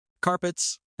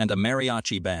carpets, and a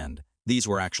mariachi band. These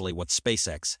were actually what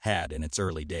SpaceX had in its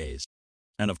early days.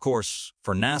 And of course,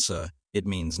 for NASA, it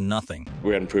means nothing.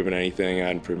 We hadn't proven anything, I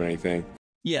hadn't proven anything.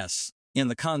 Yes, in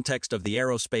the context of the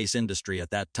aerospace industry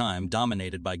at that time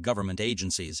dominated by government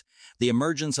agencies, the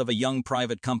emergence of a young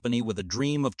private company with a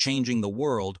dream of changing the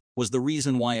world was the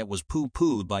reason why it was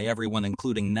poo-pooed by everyone,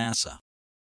 including NASA.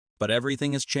 But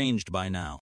everything has changed by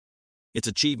now. Its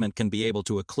achievement can be able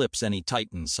to eclipse any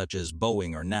titans such as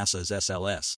Boeing or NASA's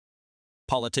SLS.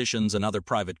 Politicians and other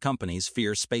private companies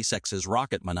fear SpaceX's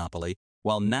rocket monopoly,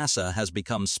 while NASA has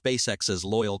become SpaceX's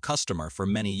loyal customer for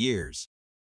many years.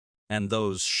 And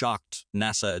those shocked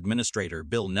NASA Administrator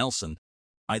Bill Nelson,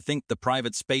 I think the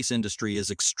private space industry is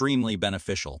extremely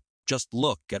beneficial. Just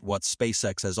look at what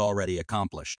SpaceX has already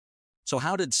accomplished. So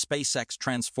how did SpaceX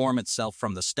transform itself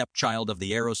from the stepchild of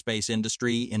the aerospace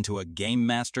industry into a game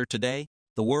master today?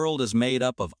 The world is made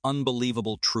up of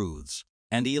unbelievable truths,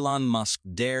 and Elon Musk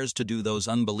dares to do those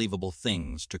unbelievable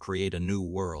things to create a new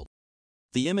world.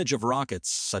 The image of rockets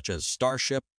such as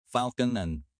Starship, Falcon,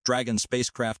 and Dragon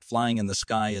spacecraft flying in the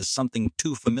sky is something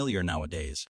too familiar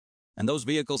nowadays. And those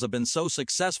vehicles have been so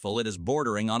successful it is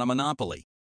bordering on a monopoly.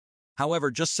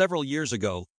 However, just several years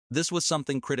ago, this was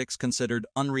something critics considered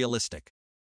unrealistic.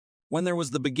 When there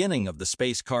was the beginning of the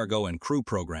space cargo and crew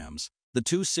programs, the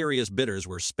two serious bidders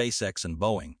were SpaceX and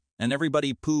Boeing, and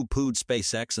everybody poo-pooed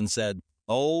SpaceX and said,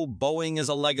 "Oh, Boeing is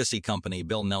a legacy company,"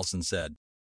 Bill Nelson said.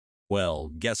 Well,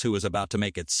 guess who is about to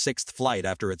make its sixth flight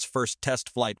after its first test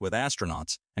flight with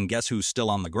astronauts, and guess who's still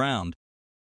on the ground?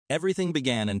 Everything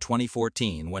began in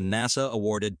 2014 when NASA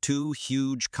awarded two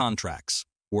huge contracts,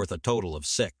 worth a total of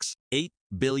 $8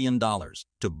 billion,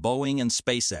 to Boeing and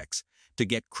SpaceX to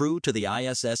get crew to the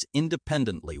ISS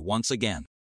independently once again.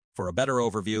 For a better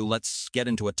overview, let's get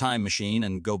into a time machine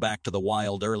and go back to the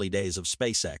wild early days of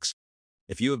SpaceX.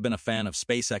 If you have been a fan of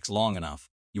SpaceX long enough,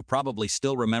 you probably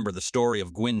still remember the story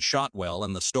of Gwynne Shotwell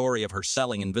and the story of her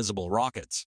selling invisible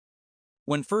rockets.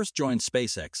 When first joined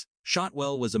SpaceX,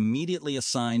 Shotwell was immediately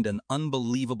assigned an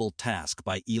unbelievable task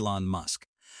by Elon Musk,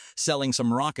 selling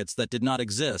some rockets that did not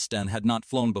exist and had not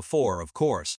flown before, of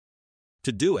course.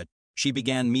 To do it, she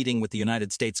began meeting with the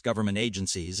United States government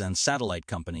agencies and satellite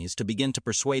companies to begin to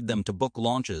persuade them to book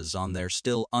launches on their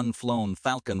still unflown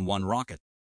Falcon 1 rocket.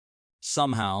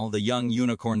 Somehow, the young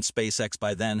unicorn SpaceX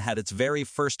by then had its very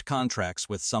first contracts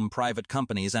with some private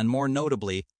companies and, more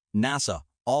notably, NASA.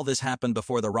 All this happened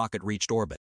before the rocket reached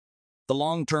orbit. The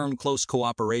long-term close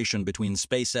cooperation between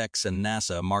SpaceX and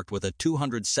NASA marked with a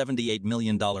 $278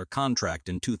 million contract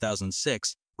in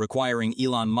 2006, requiring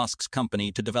Elon Musk's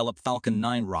company to develop Falcon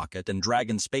 9 rocket and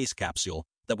Dragon space capsule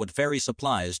that would ferry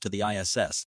supplies to the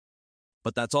ISS.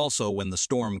 But that's also when the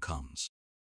storm comes.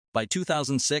 By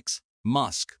 2006,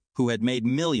 Musk, who had made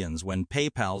millions when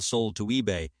PayPal sold to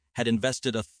eBay, had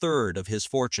invested a third of his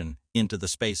fortune into the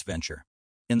space venture.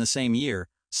 In the same year,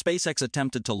 SpaceX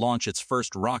attempted to launch its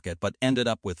first rocket but ended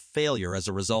up with failure as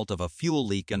a result of a fuel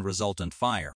leak and resultant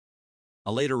fire.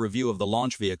 A later review of the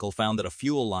launch vehicle found that a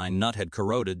fuel line nut had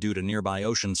corroded due to nearby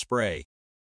ocean spray.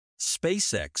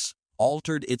 SpaceX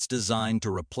altered its design to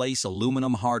replace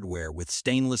aluminum hardware with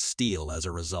stainless steel as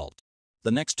a result.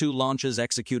 The next two launches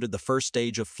executed the first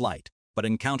stage of flight, but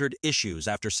encountered issues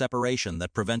after separation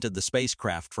that prevented the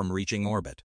spacecraft from reaching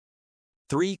orbit.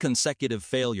 3 consecutive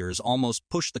failures almost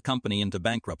pushed the company into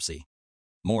bankruptcy.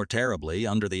 More terribly,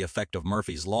 under the effect of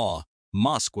Murphy's Law,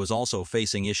 Musk was also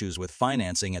facing issues with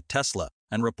financing at Tesla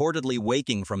and reportedly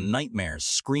waking from nightmares,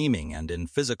 screaming and in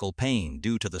physical pain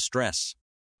due to the stress.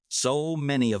 So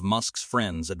many of Musk's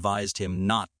friends advised him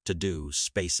not to do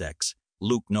SpaceX.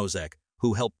 Luke Nosek,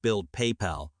 who helped build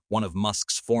PayPal, one of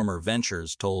Musk's former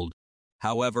ventures, told,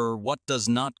 "However, what does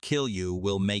not kill you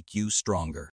will make you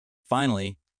stronger."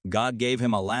 Finally, God gave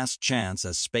him a last chance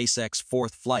as SpaceX's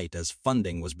fourth flight as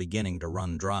funding was beginning to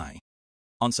run dry.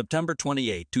 On September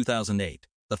 28, 2008,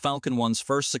 the Falcon 1's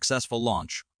first successful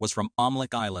launch was from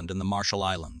Omelek Island in the Marshall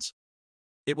Islands.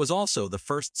 It was also the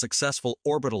first successful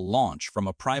orbital launch from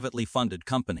a privately funded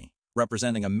company,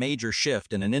 representing a major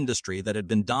shift in an industry that had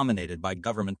been dominated by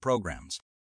government programs.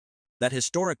 That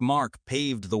historic mark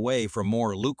paved the way for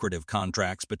more lucrative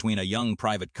contracts between a young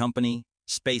private company,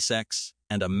 SpaceX,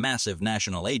 and a massive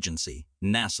national agency,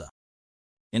 NASA.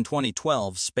 In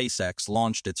 2012, SpaceX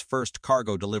launched its first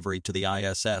cargo delivery to the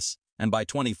ISS, and by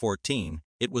 2014,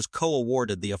 it was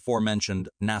co-awarded the aforementioned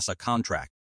NASA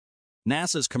contract.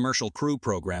 NASA's Commercial Crew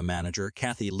Program Manager,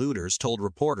 Kathy Lueders, told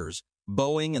reporters,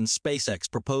 Boeing and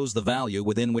SpaceX proposed the value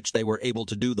within which they were able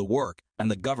to do the work, and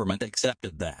the government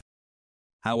accepted that.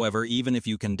 However, even if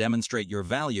you can demonstrate your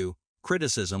value,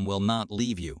 criticism will not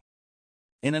leave you.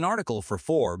 In an article for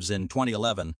Forbes in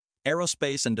 2011,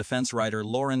 Aerospace and defense writer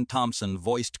Lauren Thompson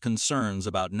voiced concerns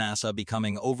about NASA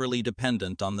becoming overly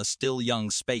dependent on the still-young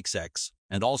SpaceX,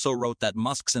 and also wrote that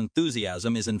Musk's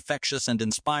enthusiasm is infectious and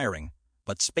inspiring,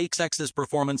 but SpaceX's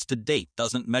performance to date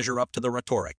doesn't measure up to the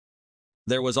rhetoric.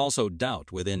 There was also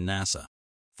doubt within NASA.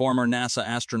 Former NASA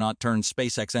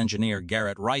astronaut-turned-SpaceX engineer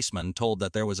Garrett Reisman told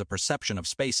that there was a perception of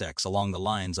SpaceX along the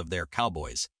lines of "they're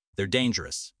cowboys, they're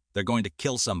dangerous, they're going to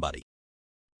kill somebody."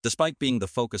 Despite being the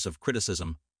focus of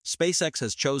criticism, SpaceX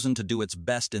has chosen to do its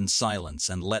best in silence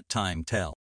and let time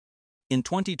tell. In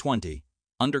 2020,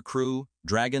 under Crew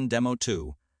Dragon Demo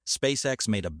 2, SpaceX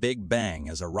made a big bang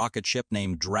as a rocket ship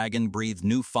named Dragon breathed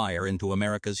new fire into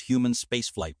America's human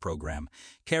spaceflight program,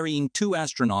 carrying 2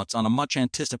 astronauts on a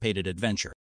much-anticipated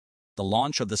adventure. The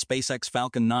launch of the SpaceX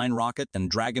Falcon 9 rocket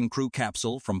and Dragon Crew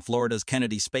capsule from Florida's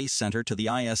Kennedy Space Center to the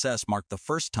ISS marked the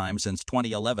first time since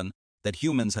 2011 that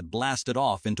humans had blasted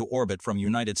off into orbit from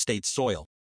United States soil.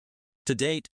 To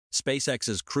date,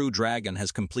 SpaceX's Crew Dragon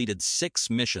has completed 6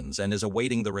 missions and is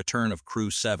awaiting the return of Crew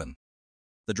 7.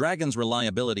 The Dragon's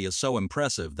reliability is so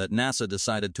impressive that NASA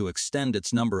decided to extend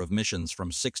its number of missions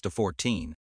from 6 to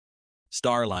 14.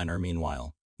 Starliner,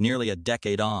 meanwhile, nearly a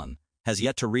decade on, has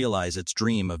yet to realize its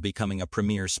dream of becoming a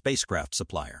premier spacecraft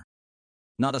supplier.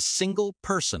 Not a single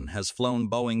person has flown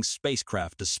Boeing's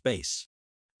spacecraft to space.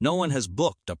 No one has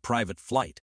booked a private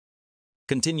flight.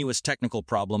 Continuous technical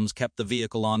problems kept the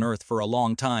vehicle on Earth for a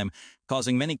long time,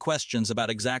 causing many questions about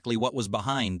exactly what was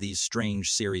behind these strange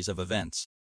series of events.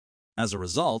 As a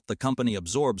result, the company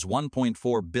absorbs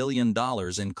 $1.4 billion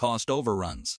in cost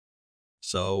overruns.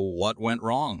 So, what went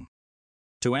wrong?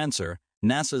 To answer,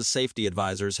 NASA's safety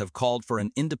advisors have called for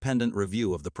an independent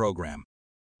review of the program.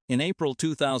 In April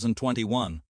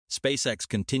 2021, SpaceX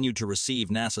continued to receive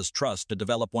NASA's trust to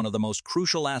develop one of the most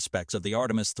crucial aspects of the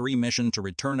Artemis 3 mission to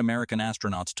return American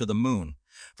astronauts to the Moon,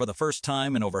 for the first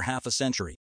time in over half a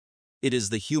century. It is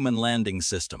the Human Landing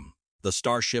System, the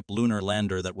Starship lunar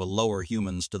lander that will lower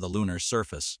humans to the lunar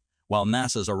surface, while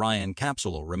NASA's Orion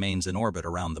capsule remains in orbit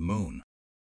around the Moon.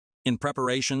 In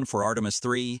preparation for Artemis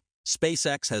 3,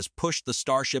 SpaceX has pushed the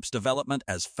Starship's development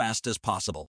as fast as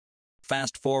possible.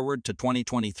 Fast forward to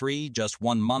 2023, just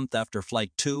 1 month after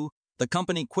Flight 2, the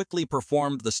company quickly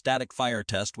performed the static fire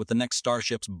test with the next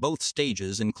Starship's both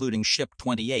stages, including Ship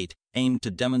 28, aimed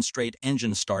to demonstrate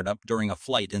engine startup during a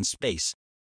flight in space.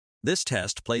 This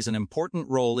test plays an important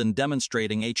role in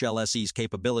demonstrating HLSE's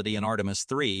capability in Artemis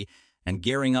 3 and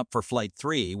gearing up for Flight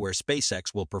 3, where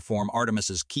SpaceX will perform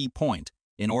Artemis's key point,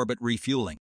 in-orbit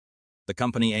refueling. The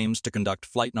company aims to conduct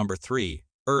Flight number 3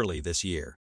 early this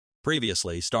year.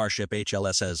 Previously, Starship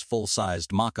HLS's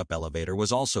full-sized mock-up elevator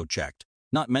was also checked,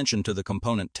 not mentioned to the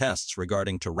component tests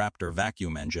regarding to Raptor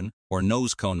vacuum engine or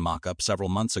nose cone mock-up several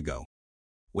months ago.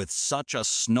 With such a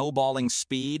snowballing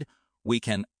speed, we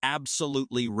can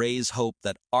absolutely raise hope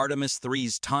that Artemis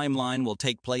 3's timeline will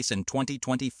take place in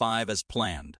 2025 as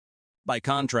planned. By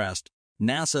contrast,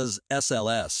 NASA's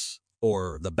SLS,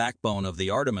 or the backbone of the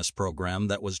Artemis program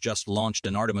that was just launched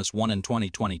in Artemis 1 in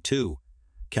 2022,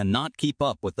 cannot keep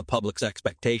up with the public's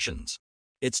expectations.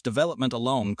 Its development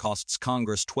alone costs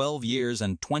Congress 12 years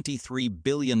and $23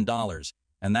 billion,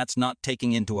 and that's not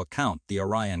taking into account the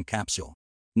Orion capsule.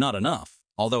 Not enough.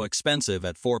 Although expensive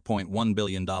at $4.1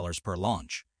 billion per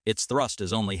launch, its thrust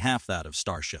is only half that of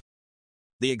Starship.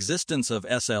 The existence of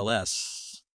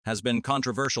SLS has been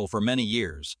controversial for many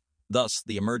years, thus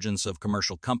the emergence of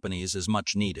commercial companies is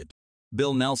much needed.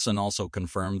 Bill Nelson also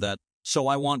confirmed that, "So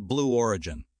I want Blue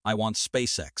Origin, I want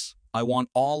SpaceX, I want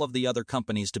all of the other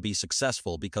companies to be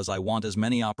successful because I want as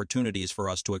many opportunities for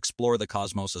us to explore the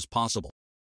cosmos as possible."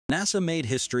 NASA made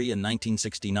history in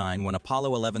 1969 when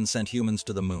Apollo 11 sent humans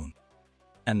to the Moon.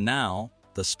 And now,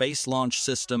 the Space Launch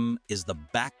System is the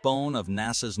backbone of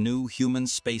NASA's new human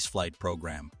spaceflight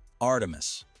program,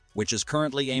 Artemis, which is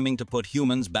currently aiming to put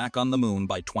humans back on the Moon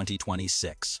by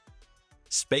 2026.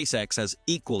 SpaceX has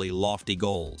equally lofty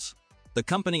goals. The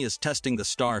company is testing the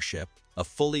Starship, a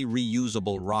fully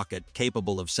reusable rocket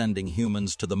capable of sending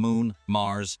humans to the Moon,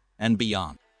 Mars, and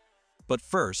beyond. But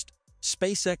first,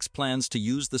 SpaceX plans to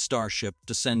use the Starship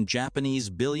to send Japanese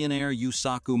billionaire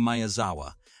Yusaku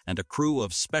Maezawa and a crew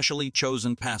of specially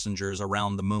chosen passengers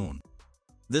around the Moon.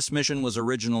 This mission was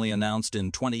originally announced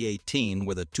in 2018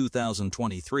 with a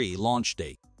 2023 launch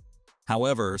date.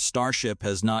 However, Starship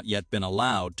has not yet been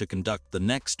allowed to conduct the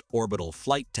next orbital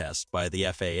flight test by the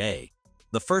FAA.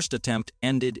 The first attempt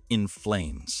ended in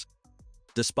flames.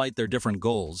 Despite their different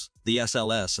goals, the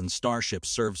SLS and Starship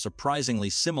serve surprisingly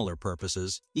similar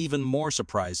purposes, even more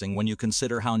surprising when you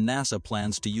consider how NASA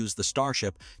plans to use the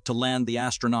Starship to land the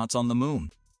astronauts on the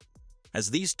Moon.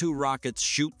 As these two rockets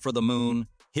shoot for the Moon,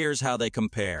 Here's how they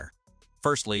compare.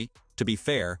 Firstly, to be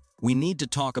fair, we need to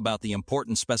talk about the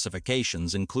important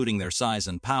specifications, including their size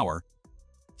and power.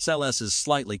 SLS is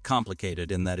slightly complicated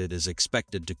in that it is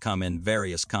expected to come in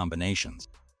various combinations.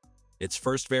 Its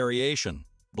first variation,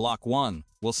 Block 1,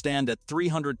 will stand at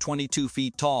 322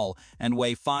 feet tall and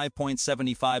weigh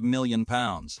 5.75 million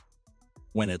pounds.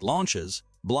 When it launches,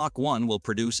 Block 1 will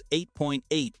produce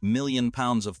 8.8 million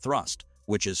pounds of thrust,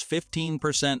 which is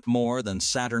 15% more than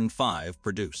Saturn V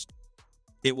produced.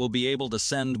 It will be able to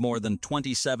send more than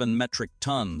 27 metric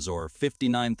tons or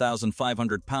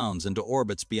 59,500 pounds into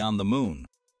orbits beyond the Moon.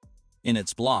 In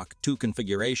its Block 2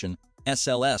 configuration,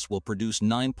 SLS will produce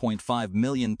 9.5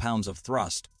 million pounds of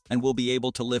thrust and will be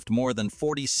able to lift more than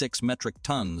 46 metric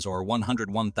tons or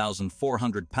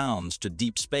 101,400 pounds to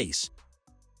deep space.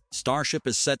 Starship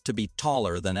is set to be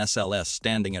taller than SLS,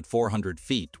 standing at 400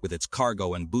 feet with its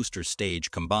cargo and booster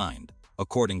stage combined,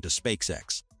 according to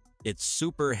SpaceX. Its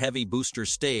super heavy booster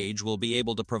stage will be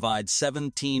able to provide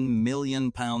 17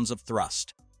 million pounds of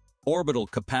thrust. Orbital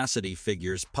capacity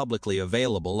figures publicly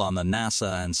available on the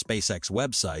NASA and SpaceX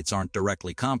websites aren't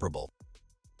directly comparable.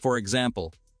 For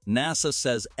example, NASA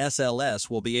says SLS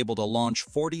will be able to launch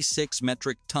 46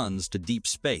 metric tons to deep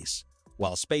space,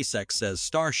 while SpaceX says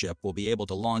Starship will be able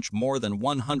to launch more than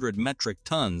 100 metric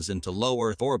tons into low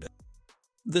Earth orbit.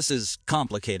 This is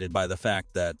complicated by the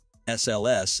fact that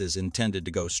SLS is intended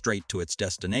to go straight to its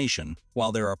destination,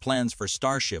 while there are plans for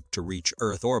Starship to reach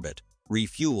Earth orbit,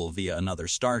 refuel via another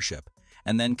Starship,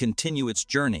 and then continue its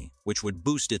journey, which would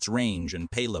boost its range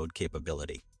and payload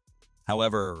capability.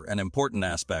 However, an important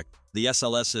aspect, the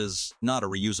SLS is not a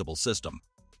reusable system.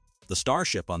 The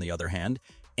Starship, on the other hand,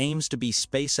 aims to be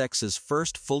SpaceX's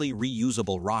first fully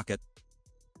reusable rocket.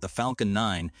 The Falcon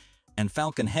 9 and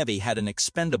Falcon Heavy had an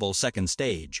expendable second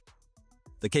stage.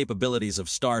 The capabilities of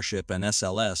Starship and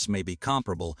SLS may be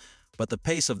comparable, but the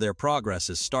pace of their progress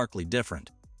is starkly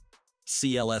different.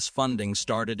 CLS funding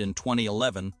started in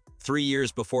 2011, 3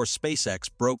 years before SpaceX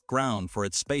broke ground for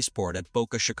its spaceport at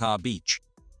Boca Chica Beach.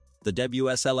 The debut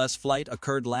SLS flight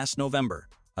occurred last November,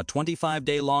 a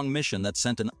 25-day-long mission that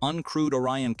sent an uncrewed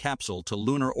Orion capsule to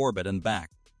lunar orbit and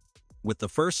back. With the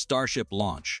first Starship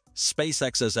launch,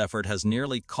 SpaceX's effort has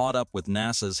nearly caught up with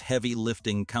NASA's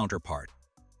heavy-lifting counterpart.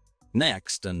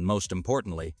 Next, and most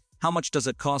importantly, how much does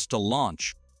it cost to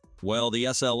launch? Well, the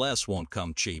SLS won't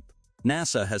come cheap.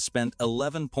 NASA has spent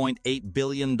 $11.8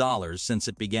 billion since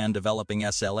it began developing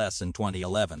SLS in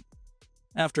 2011.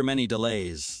 After many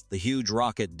delays, the huge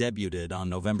rocket debuted on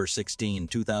November 16,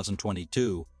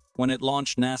 2022, when it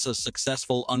launched NASA's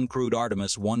successful uncrewed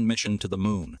Artemis 1 mission to the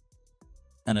Moon.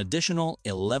 An additional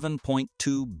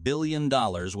 $11.2 billion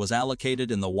was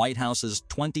allocated in the White House's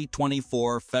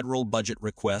 2024 federal budget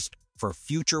request for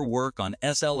future work on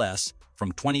SLS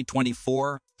from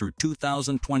 2024 through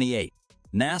 2028.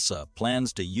 NASA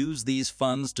plans to use these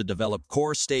funds to develop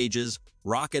core stages,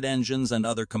 rocket engines, and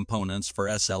other components for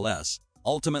SLS,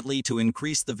 ultimately to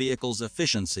increase the vehicle's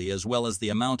efficiency as well as the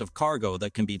amount of cargo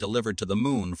that can be delivered to the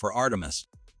Moon for Artemis.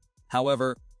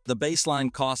 However, the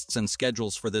baseline costs and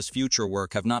schedules for this future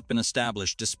work have not been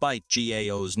established despite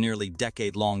GAO's nearly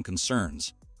decade-long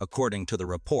concerns, according to the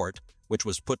report, which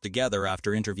was put together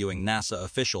after interviewing NASA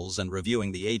officials and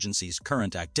reviewing the agency's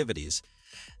current activities,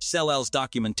 SLS's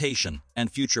documentation,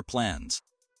 and future plans.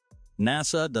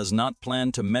 NASA does not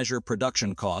plan to measure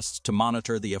production costs to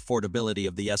monitor the affordability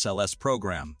of the SLS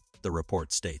program, the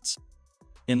report states.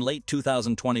 In late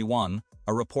 2021,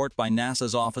 a report by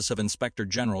NASA's Office of Inspector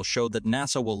General showed that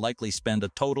NASA will likely spend a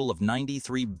total of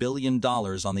 $93 billion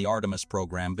on the Artemis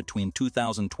program between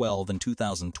 2012 and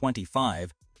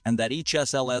 2025, and that each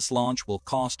SLS launch will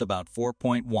cost about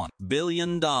 $4.1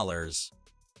 billion.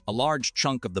 A large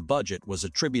chunk of the budget was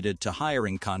attributed to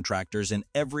hiring contractors in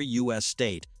every U.S.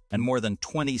 state and more than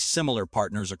 20 similar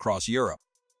partners across Europe.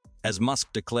 As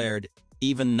Musk declared,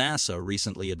 even NASA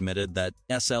recently admitted that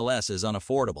SLS is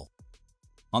unaffordable.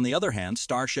 On the other hand,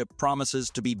 Starship promises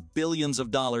to be billions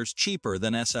of dollars cheaper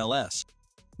than SLS.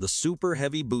 The Super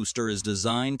Heavy booster is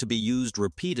designed to be used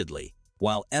repeatedly,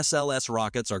 while SLS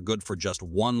rockets are good for just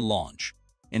one launch.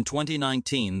 In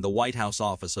 2019, the White House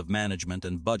Office of Management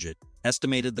and Budget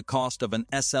estimated the cost of an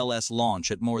SLS launch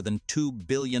at more than $2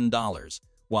 billion,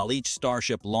 while each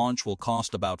Starship launch will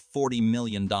cost about $40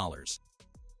 million.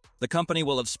 The company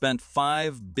will have spent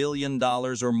 $5 billion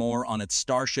or more on its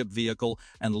Starship vehicle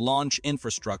and launch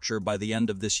infrastructure by the end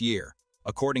of this year,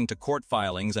 according to court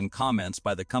filings and comments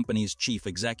by the company's chief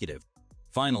executive.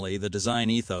 Finally, the design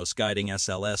ethos guiding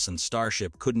SLS and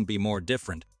Starship couldn't be more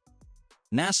different.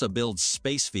 NASA builds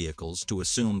space vehicles to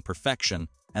assume perfection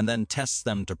and then tests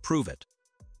them to prove it.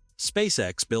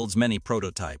 SpaceX builds many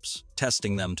prototypes,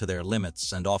 testing them to their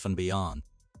limits and often beyond.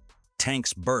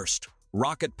 Tanks burst,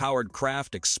 rocket-powered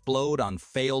craft explode on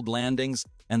failed landings,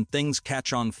 and things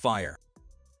catch on fire.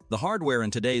 The hardware in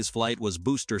today's flight was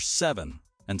Booster 7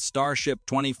 and Starship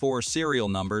 24 serial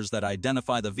numbers that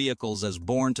identify the vehicles as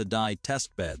born-to-die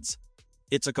testbeds.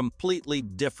 It's a completely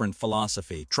different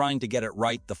philosophy, trying to get it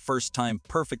right the first time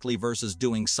perfectly versus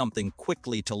doing something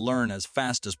quickly to learn as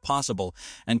fast as possible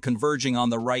and converging on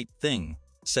the right thing,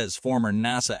 says former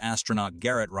NASA astronaut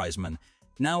Garrett Reisman,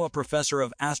 now a professor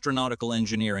of astronautical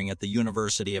engineering at the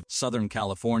University of Southern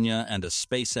California and a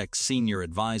SpaceX senior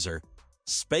advisor.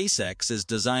 SpaceX is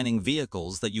designing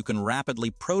vehicles that you can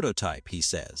rapidly prototype, he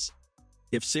says.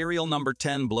 If serial number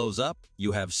 10 blows up,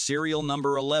 you have serial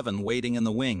number 11 waiting in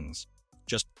the wings.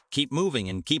 Just keep moving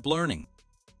and keep learning.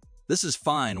 This is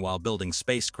fine while building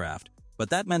spacecraft, but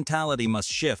that mentality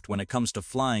must shift when it comes to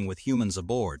flying with humans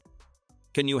aboard.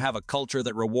 Can you have a culture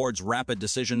that rewards rapid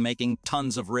decision-making,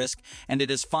 tons of risk, and it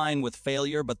is fine with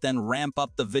failure but then ramp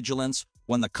up the vigilance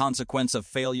when the consequence of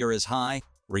failure is high?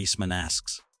 Reisman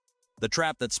asks. The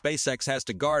trap that SpaceX has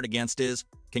to guard against is,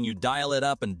 can you dial it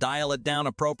up and dial it down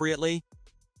appropriately?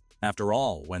 After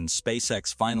all, when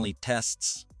SpaceX finally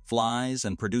tests, flies,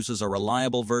 and produces a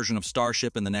reliable version of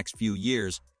Starship in the next few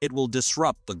years, it will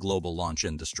disrupt the global launch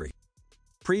industry.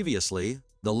 Previously,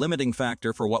 the limiting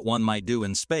factor for what one might do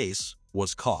in space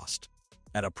was cost.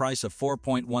 At a price of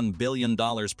 $4.1 billion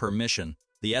per mission,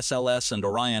 the SLS and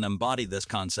Orion embody this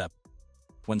concept.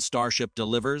 When Starship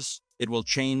delivers, it will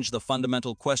change the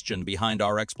fundamental question behind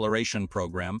our exploration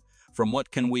program from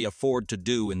what can we afford to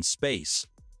do in space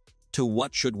to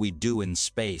what should we do in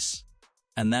space.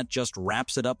 And that just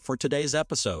wraps it up for today's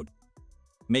episode.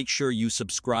 Make sure you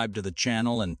subscribe to the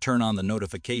channel and turn on the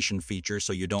notification feature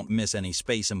so you don't miss any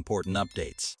space-important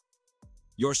updates.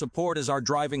 Your support is our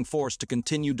driving force to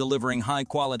continue delivering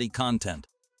high-quality content.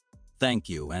 Thank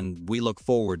you, and we look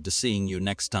forward to seeing you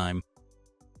next time